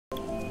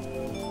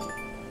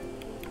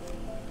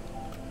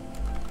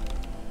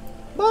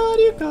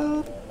Mario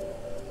Kart.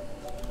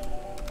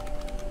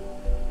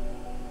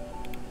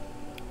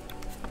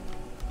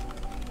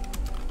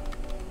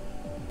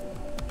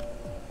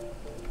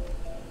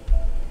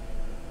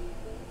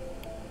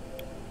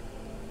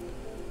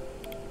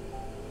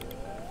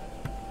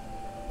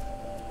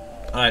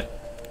 Alright.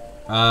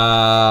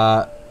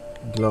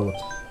 Glow.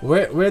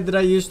 Where did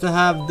I used to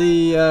have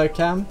the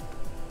cam?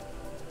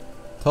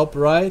 Top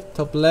right,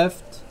 top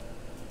left.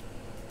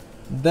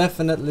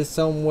 Definitely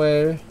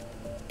somewhere.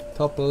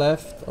 Top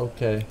left.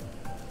 Okay.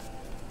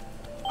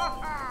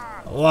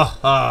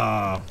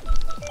 Waha.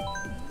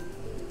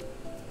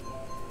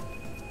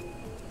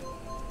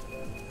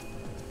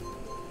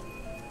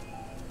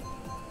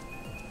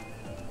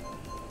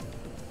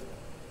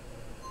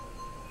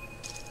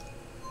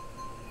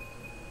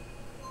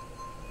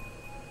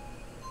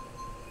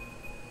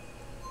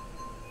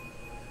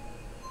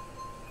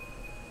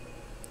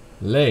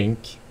 Link.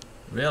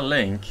 Real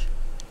Link.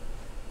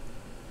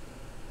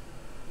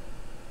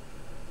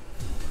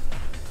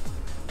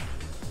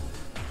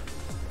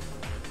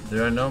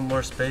 There are no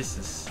more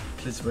spaces.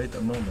 Please wait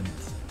a moment.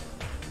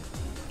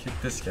 Kick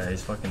this guy,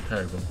 he's fucking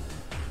terrible.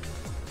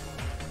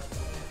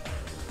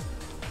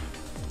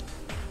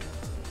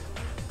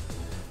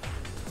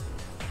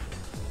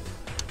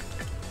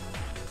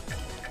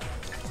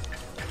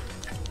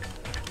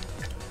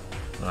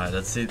 Alright,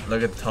 let's see.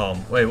 Look at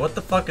Tom. Wait, what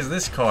the fuck is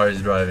this car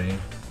he's driving?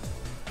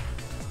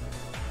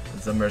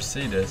 It's a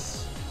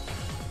Mercedes.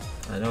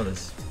 I know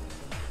this.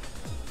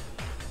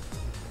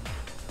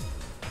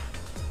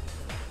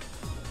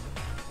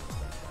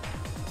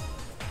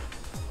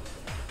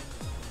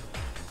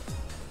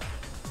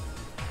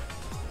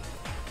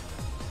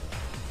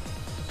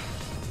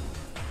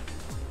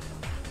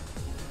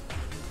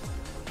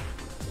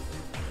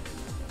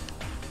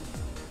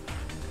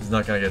 He's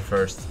not gonna get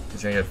first.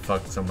 He's gonna get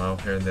fucked somehow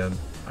here and then.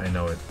 I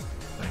know it.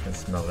 I can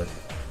smell it.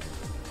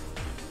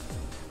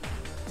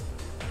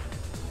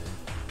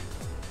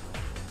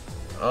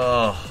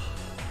 Oh.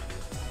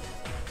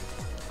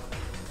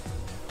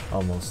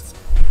 Almost.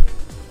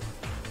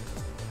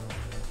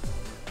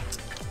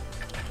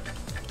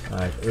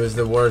 Alright, who's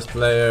the worst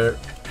player?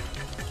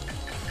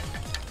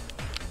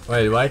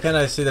 Wait, why can't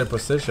I see their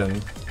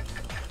position?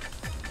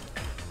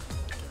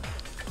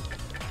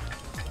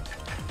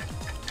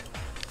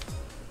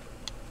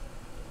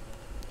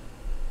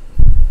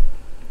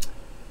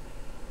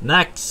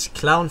 Nax,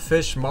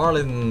 Clownfish,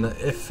 Marlin,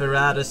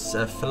 Iphiratus,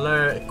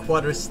 Fleur,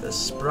 Quadris,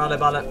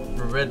 Spradabala,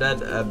 Redhead,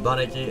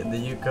 Bunnicky, the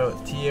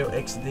Yuko, Tio,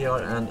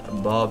 XDR,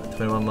 and Bob,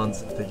 21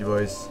 months. Thank you,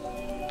 boys.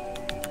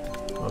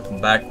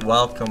 Welcome back.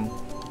 Welcome.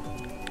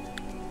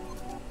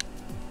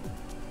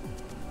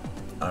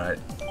 Alright.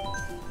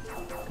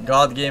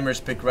 God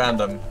Gamers pick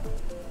random.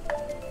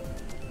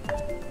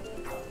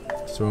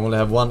 So we only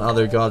have one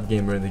other God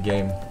Gamer in the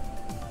game.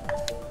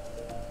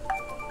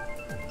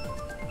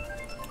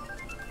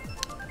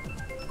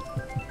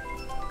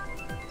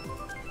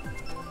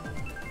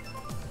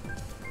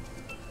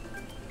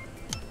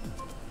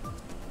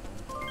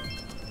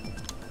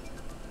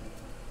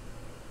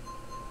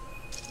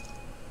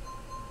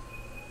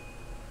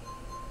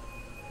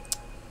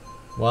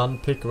 One,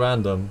 pick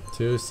random.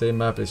 Two, say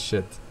map is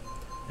shit.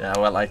 Yeah,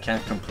 well, I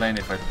can't complain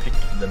if I pick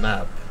the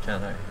map,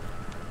 can I?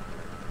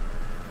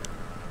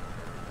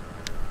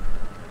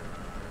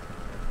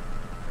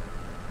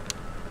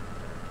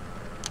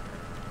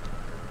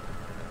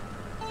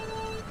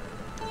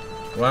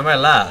 Why am I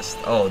last?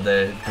 Oh,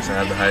 because I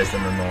have the highest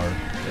MMR.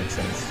 Makes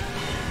sense.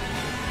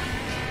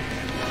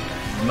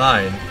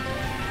 Mine.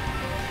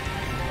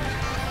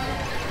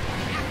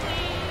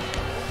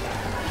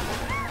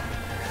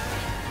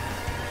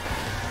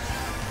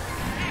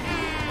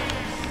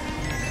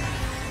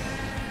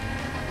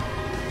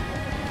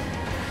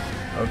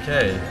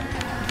 Okay,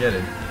 get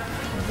it.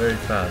 I'm very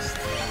fast.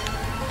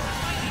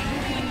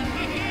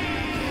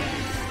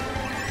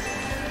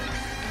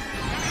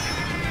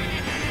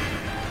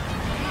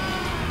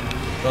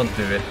 Don't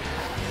do it.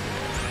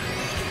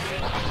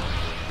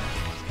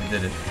 You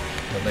did it.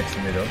 Not next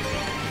to me though.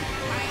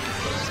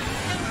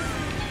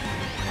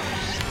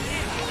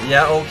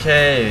 Yeah,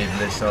 okay,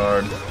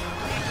 Blizzard.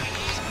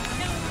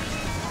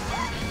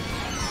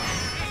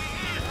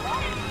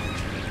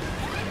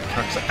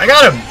 I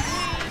got him!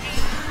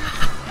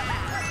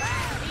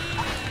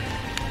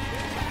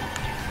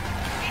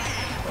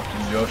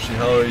 Yoshi,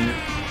 how are you?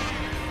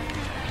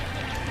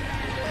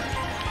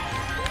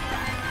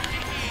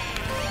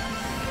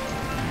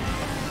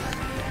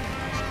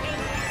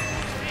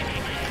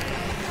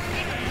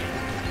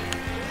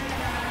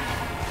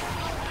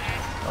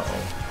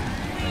 Uh-oh.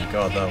 Thank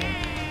God that one.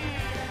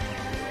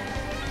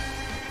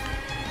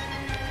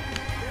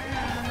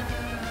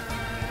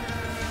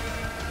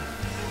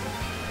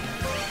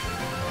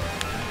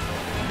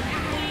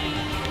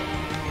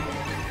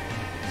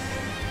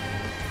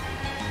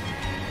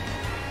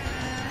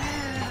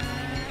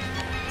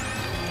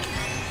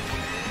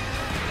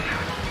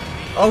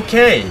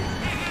 Okay.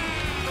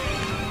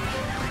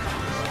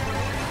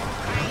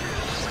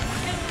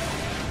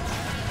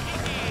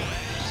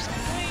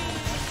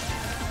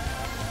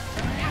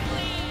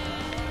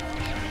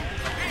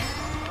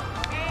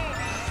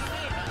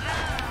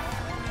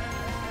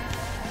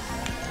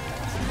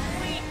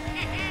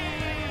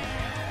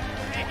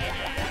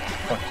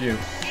 you.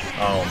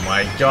 Oh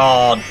my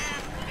god.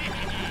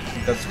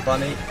 That's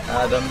funny,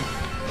 Adam.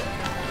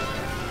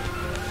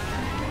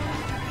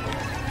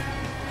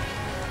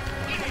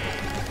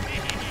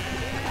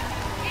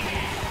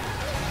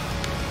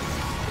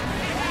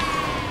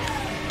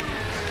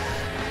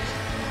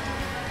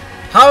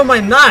 How am I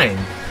 9?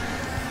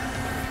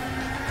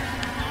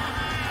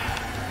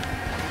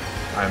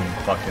 I'm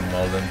fucking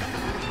Malden.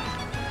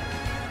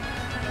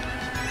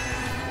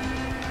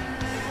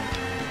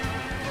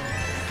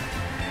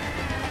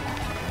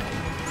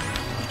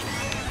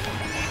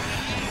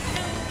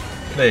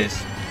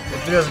 Please,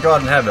 if there's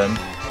God in heaven.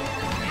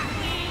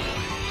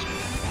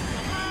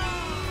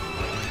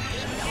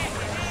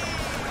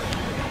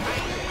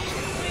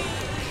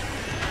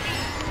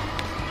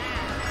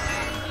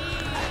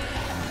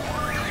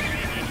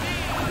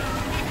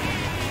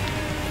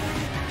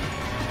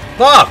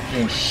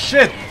 Fucking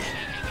shit!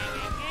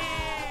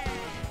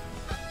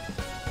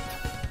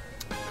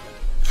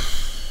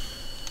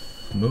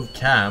 Move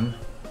cam?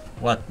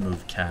 What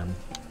move cam?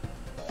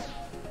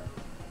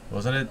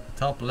 Wasn't it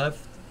top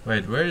left?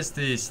 Wait, where is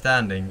the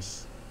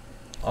standings?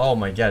 Oh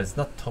my god, it's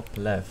not top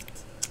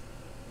left.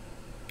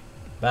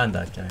 Ban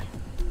that guy.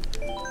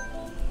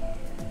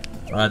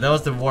 Alright, that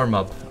was the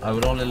warm-up. I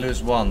will only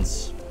lose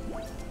once.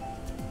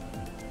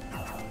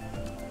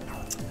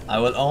 I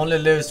will only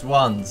lose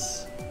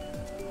once.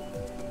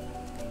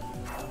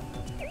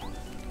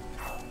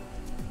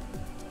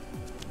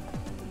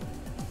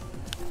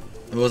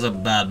 It was a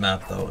bad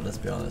map though, let's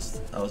be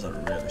honest. That was a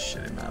really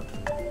shitty map.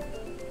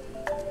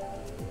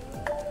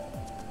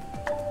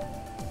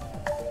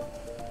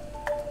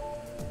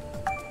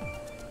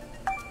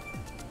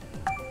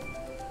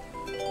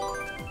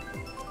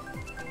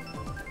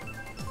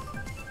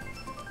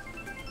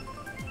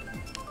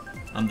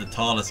 I'm the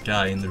tallest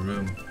guy in the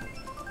room.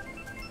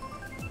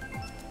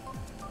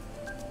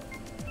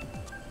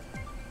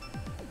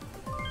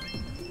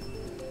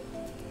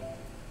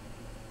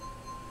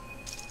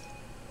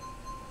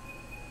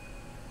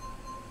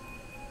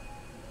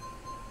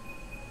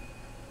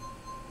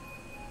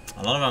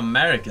 A lot of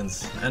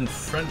Americans and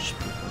French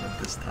people at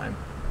this time.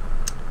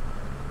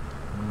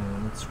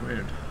 That's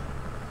weird.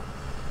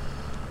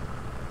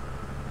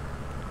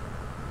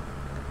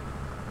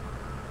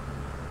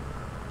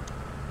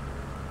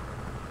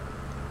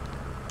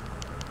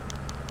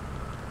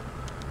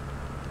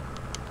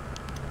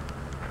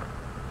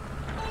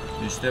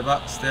 You stay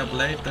up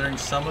late during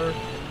summer?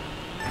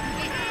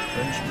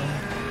 Frenchman?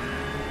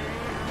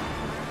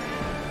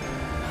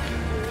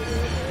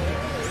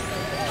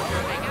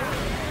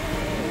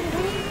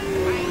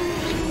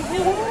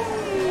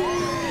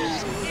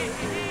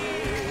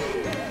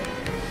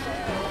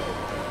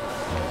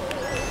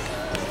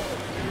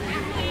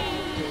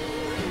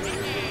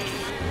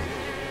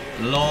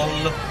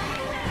 LOL.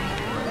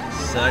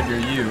 Sagger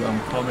you, I'm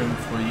coming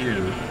for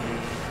you.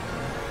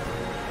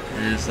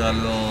 Here's a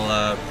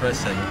little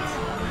present.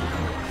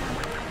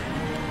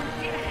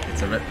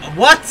 It's a red.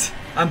 What?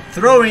 I'm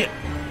throwing.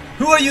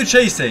 Who are you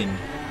chasing?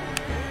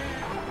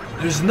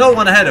 There's no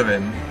one ahead of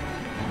him.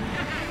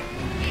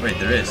 Wait,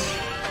 there is.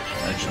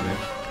 Actually.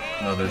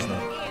 No, there's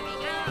not.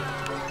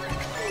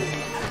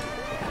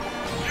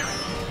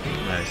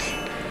 Nice.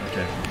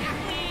 Okay.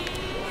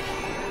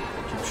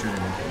 Keep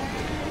shooting him.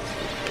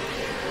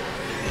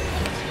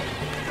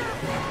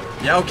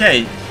 Yeah,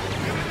 okay.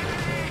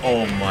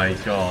 Oh my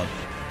god.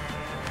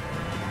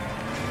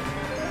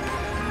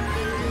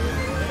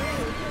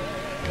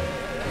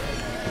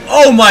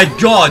 Oh my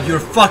god, you're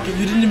fucking.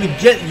 You didn't even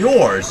get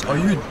yours. Are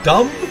you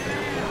dumb?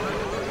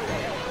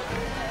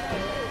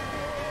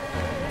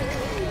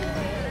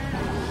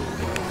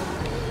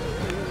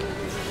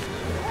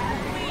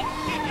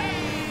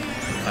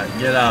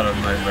 Get out of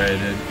my way,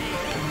 dude.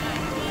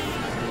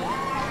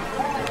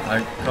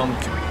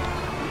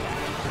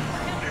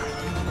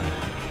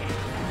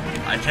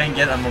 I can't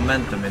get a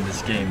momentum in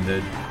this game,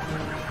 dude.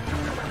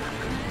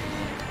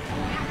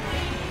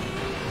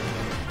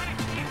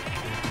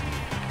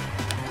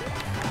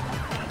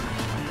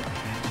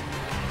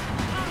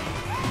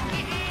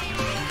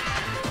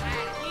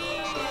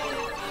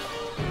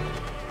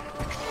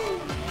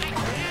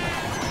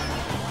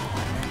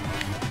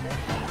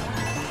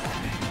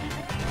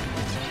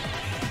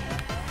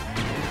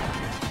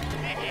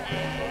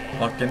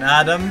 Fucking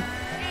Adam.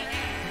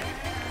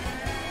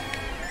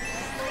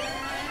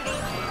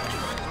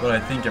 That's what I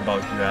think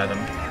about you, Adam.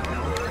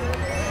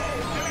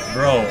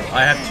 Bro,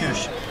 I have two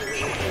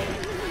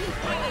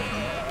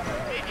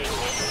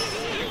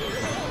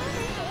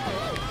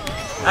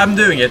I'm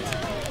doing it.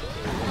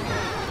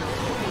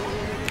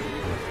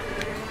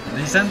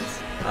 Decent?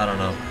 I don't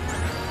know.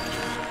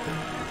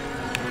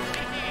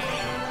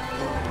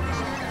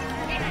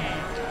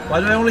 Why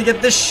do I only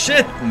get this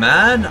shit,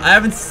 man? I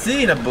haven't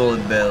seen a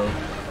bullet bill.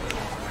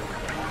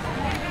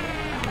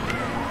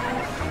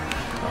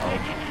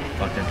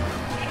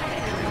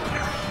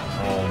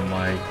 Oh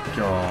my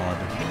god.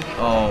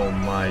 Oh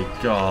my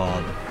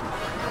god.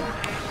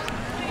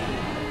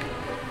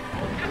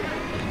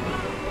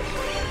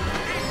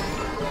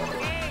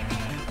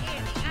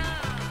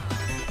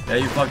 Yeah,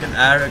 you fucking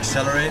air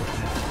accelerate.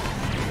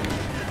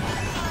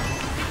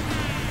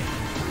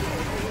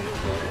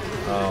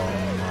 Oh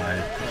my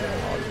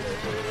god.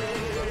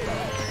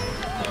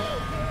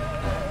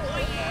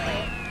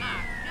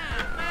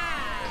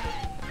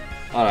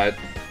 Alright.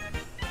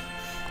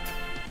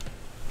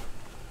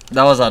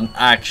 That was an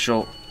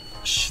actual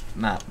shit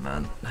map,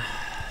 man.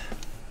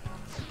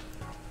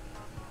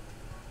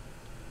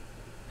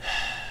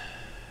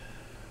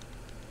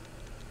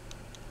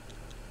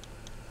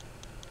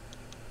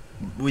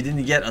 We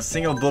didn't get a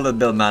single bullet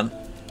bill, man.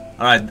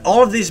 Alright,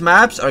 all of these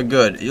maps are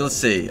good, you'll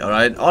see,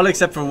 alright? All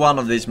except for one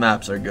of these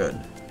maps are good.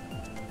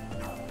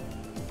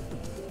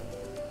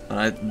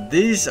 Alright,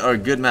 these are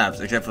good maps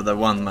except for the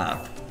one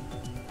map.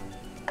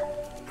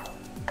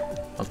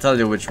 I'll tell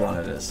you which one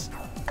it is.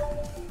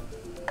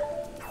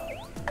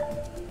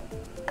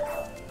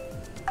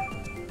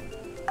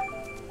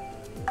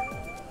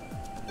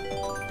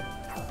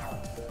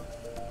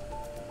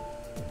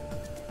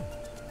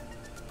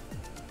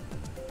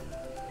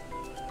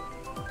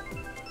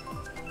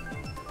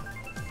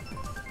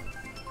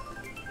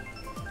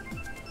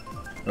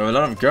 There are a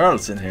lot of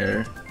girls in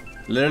here.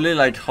 Literally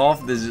like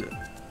half this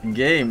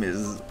game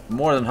is,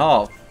 more than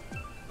half,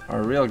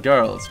 are real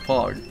girls,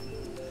 Pog.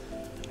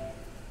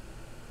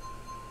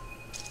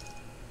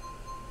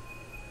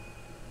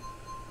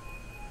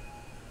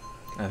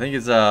 I think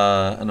it's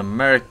an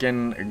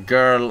American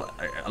girl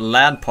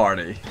LAN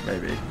party,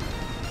 maybe.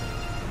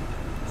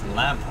 It's a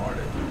LAN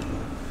party.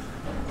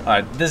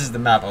 Alright, this is the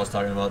map I was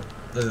talking about.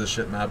 This is a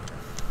shit map.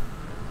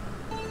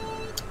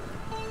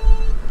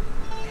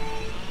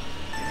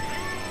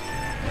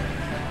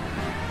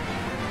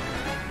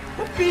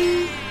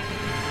 Whoopee!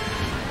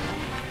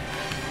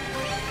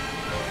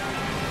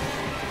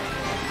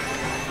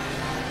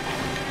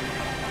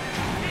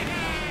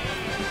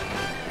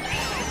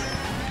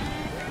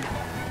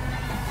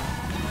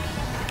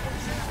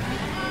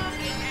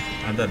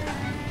 I'm dead.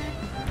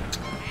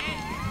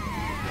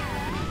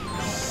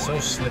 So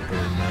slippery,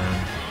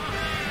 man.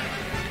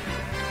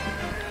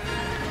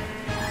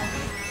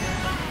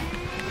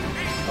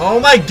 Oh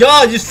my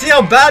god, you see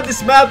how bad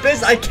this map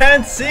is? I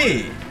can't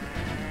see!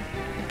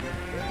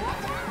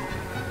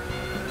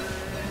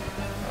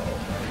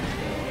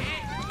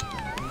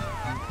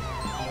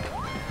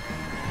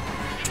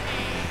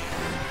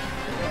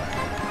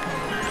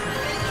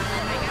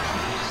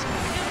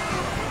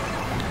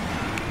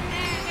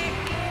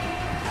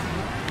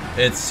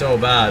 It's so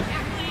bad.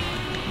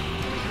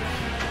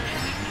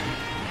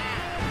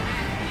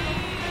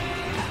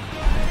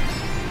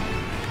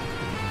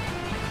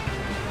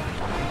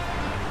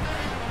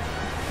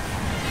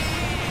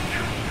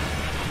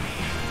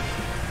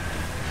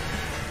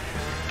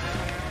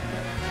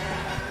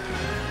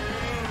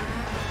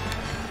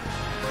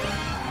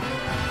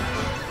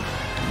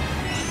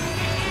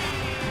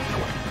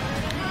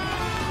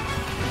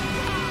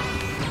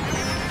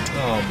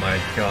 Oh my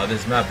god,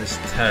 this map is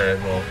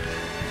terrible.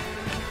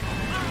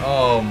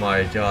 Oh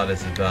my god,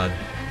 this is bad.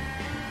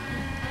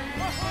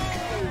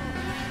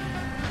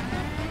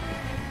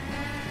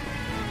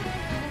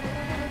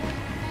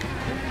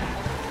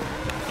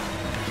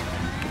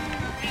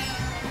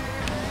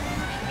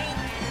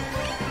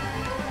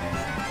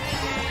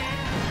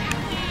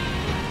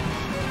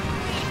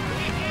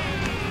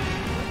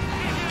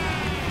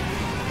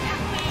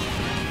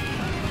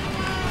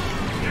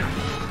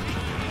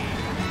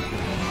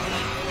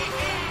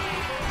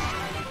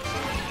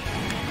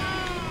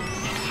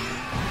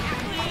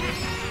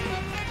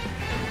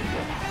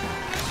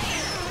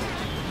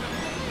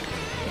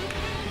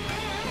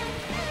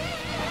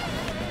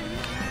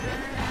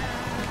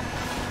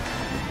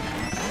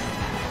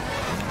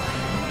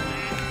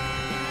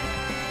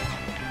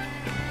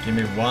 Give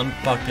me one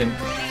fucking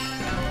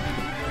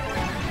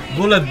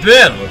bullet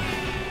bill.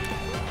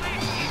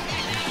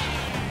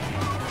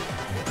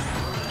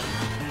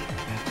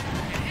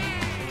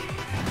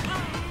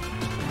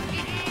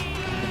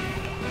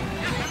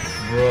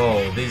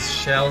 Bro, these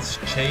shells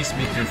chase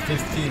me through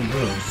 15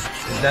 boosts.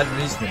 Is that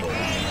reasonable?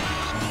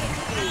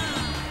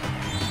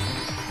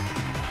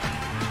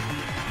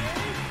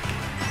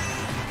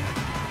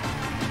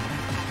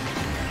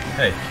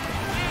 Hey.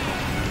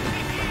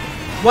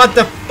 What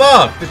the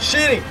fuck? The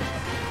cheating!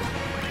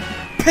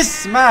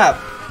 Piss map!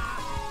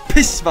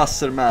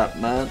 Pisswasser map,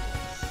 man.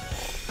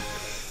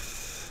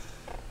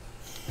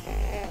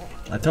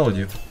 I told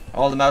you.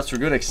 All the maps were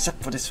good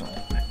except for this one.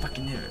 I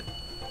fucking knew it.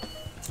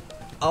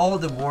 All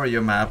the warrior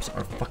maps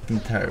are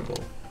fucking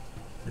terrible.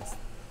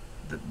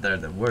 They're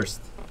the worst.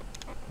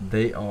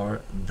 They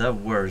are the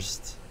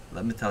worst.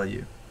 Let me tell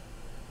you.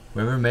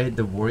 Whoever made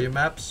the warrior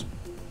maps,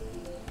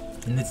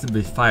 it needs to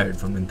be fired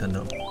from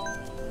Nintendo.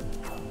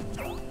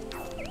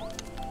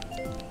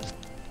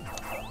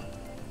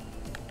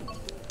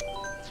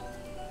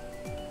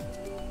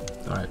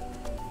 Alright.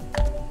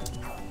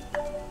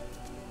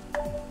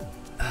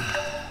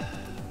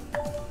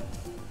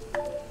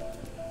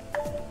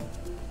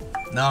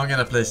 Now I'm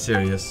gonna play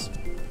serious.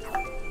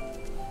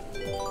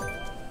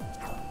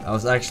 I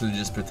was actually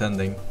just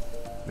pretending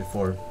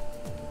before.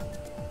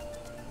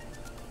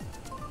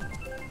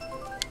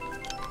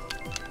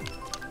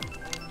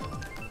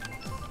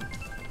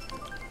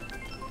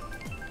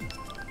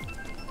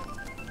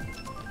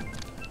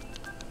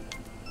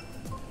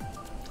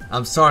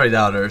 I'm sorry,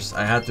 doubters.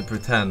 I had to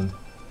pretend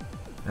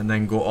and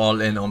then go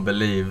all in on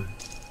believe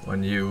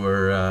when you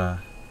were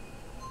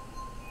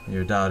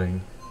you're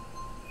doubting.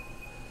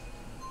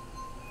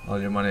 All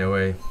your money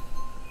away.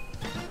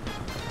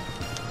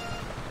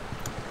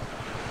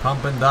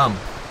 Pump and dump.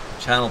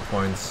 Channel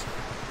points.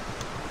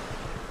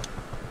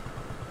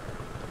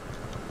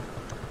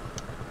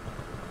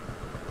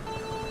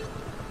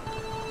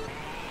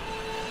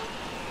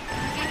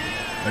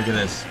 Look at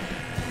this.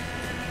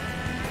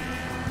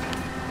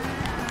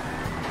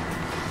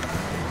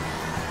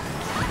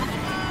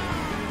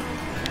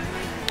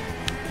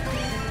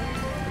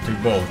 I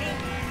took both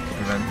to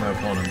prevent my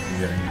opponent from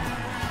getting it.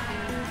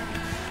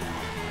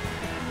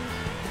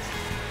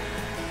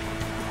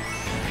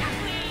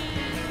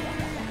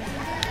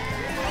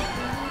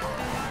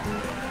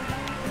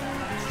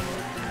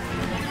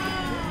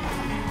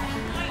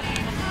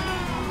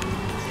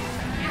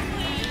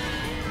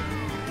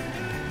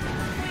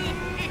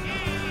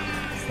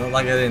 It's not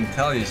like I didn't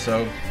tell you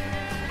so.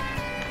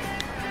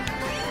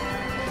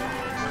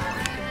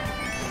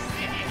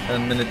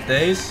 10-minute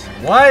days.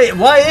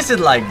 Why is it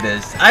like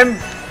this? I'm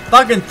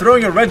fucking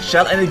throwing a red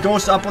shell and it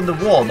goes up on the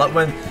wall, but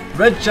when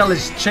red shell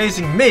is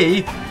chasing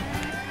me,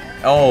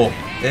 oh,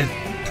 it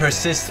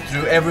persists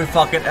through every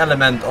fucking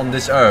element on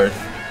this earth.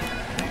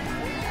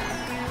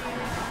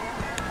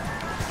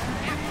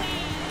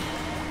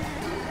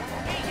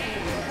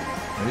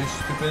 Are you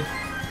stupid?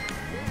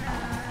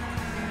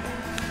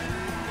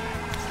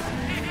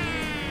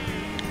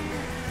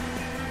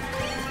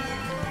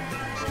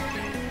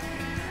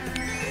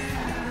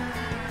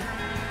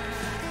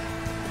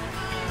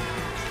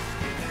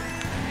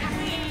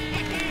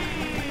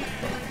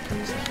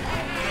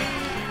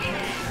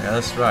 Yeah,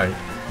 that's right.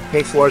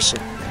 Hey Forsen,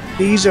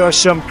 these are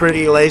some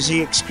pretty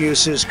lazy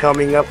excuses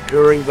coming up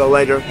during the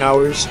later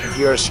hours of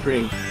your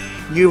stream.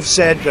 You've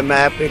said the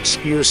map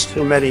excuse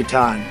too many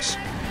times.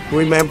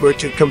 Remember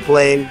to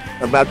complain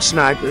about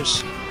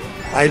snipers,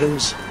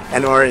 items,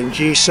 and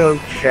RNG so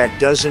chat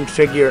doesn't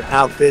figure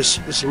out this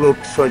is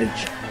looped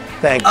footage.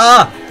 Thanks.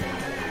 Ah!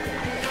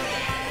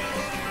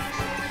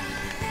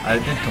 I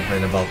did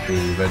complain about the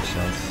red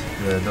shells.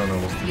 The donor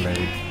was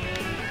delayed.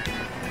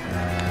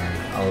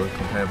 I'll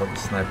complain about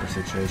the sniper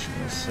situation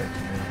in a second.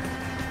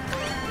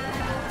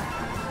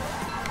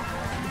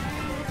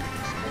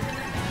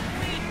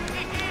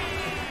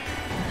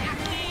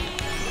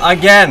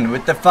 Again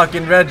with the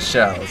fucking red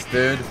shells,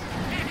 dude.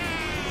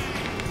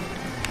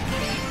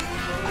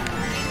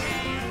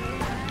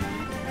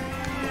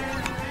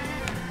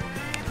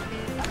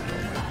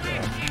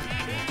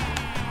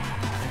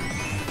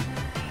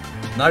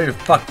 Now you're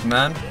fucked,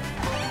 man.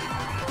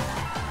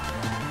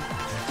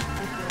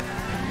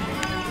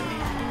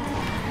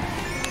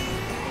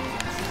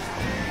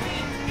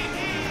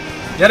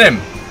 Get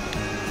him!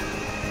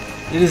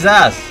 Eat his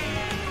ass!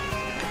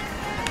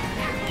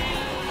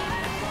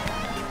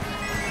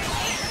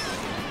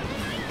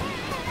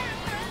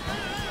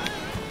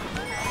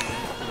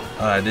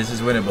 Alright, this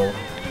is winnable.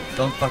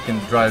 Don't fucking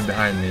drive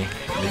behind me,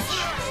 bitch.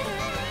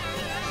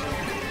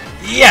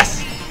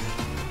 Yes!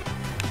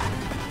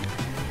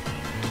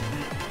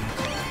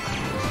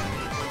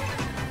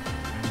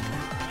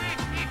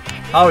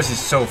 How is he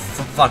so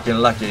fucking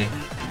lucky?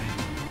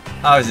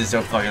 How is he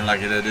so fucking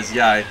lucky that this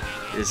guy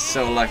is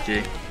so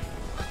lucky?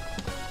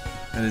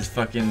 And it's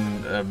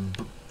fucking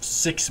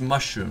 6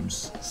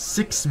 mushrooms.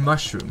 6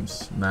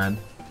 mushrooms, man.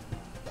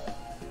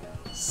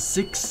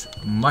 6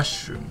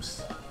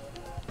 mushrooms.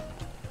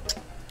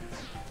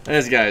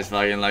 This guy is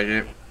fucking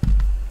lucky.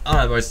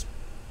 Alright, boys.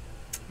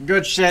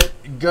 Good shit,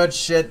 good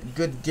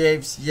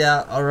games.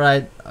 Yeah,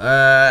 alright.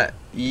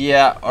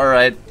 Yeah,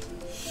 alright.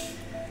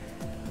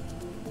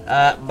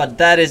 But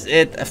that is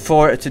it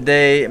for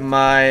today.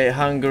 My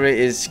hungry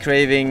is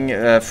craving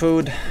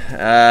food.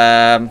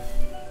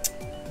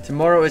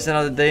 Tomorrow is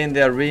another day in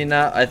the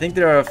arena. I think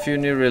there are a few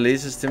new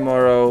releases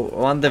tomorrow.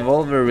 One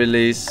Devolver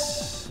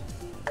release,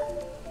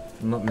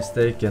 if I'm not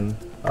mistaken.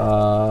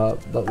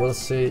 But we'll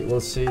see.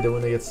 We'll see. The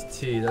winner gets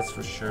tea, that's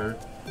for sure.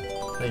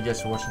 Thank you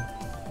guys for watching.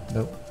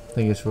 Nope.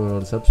 Thank you guys for all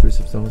the subs,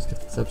 resubs, get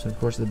the subs, and of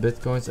course the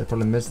bitcoins. I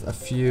probably missed a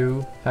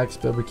few. Hacks,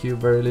 BBQ,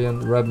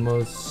 Verilion,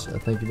 Rebmos.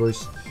 Thank you,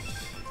 boys.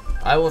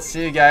 I will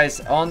see you guys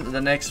on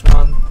the next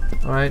one.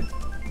 Alright.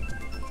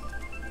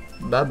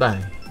 Bye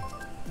bye.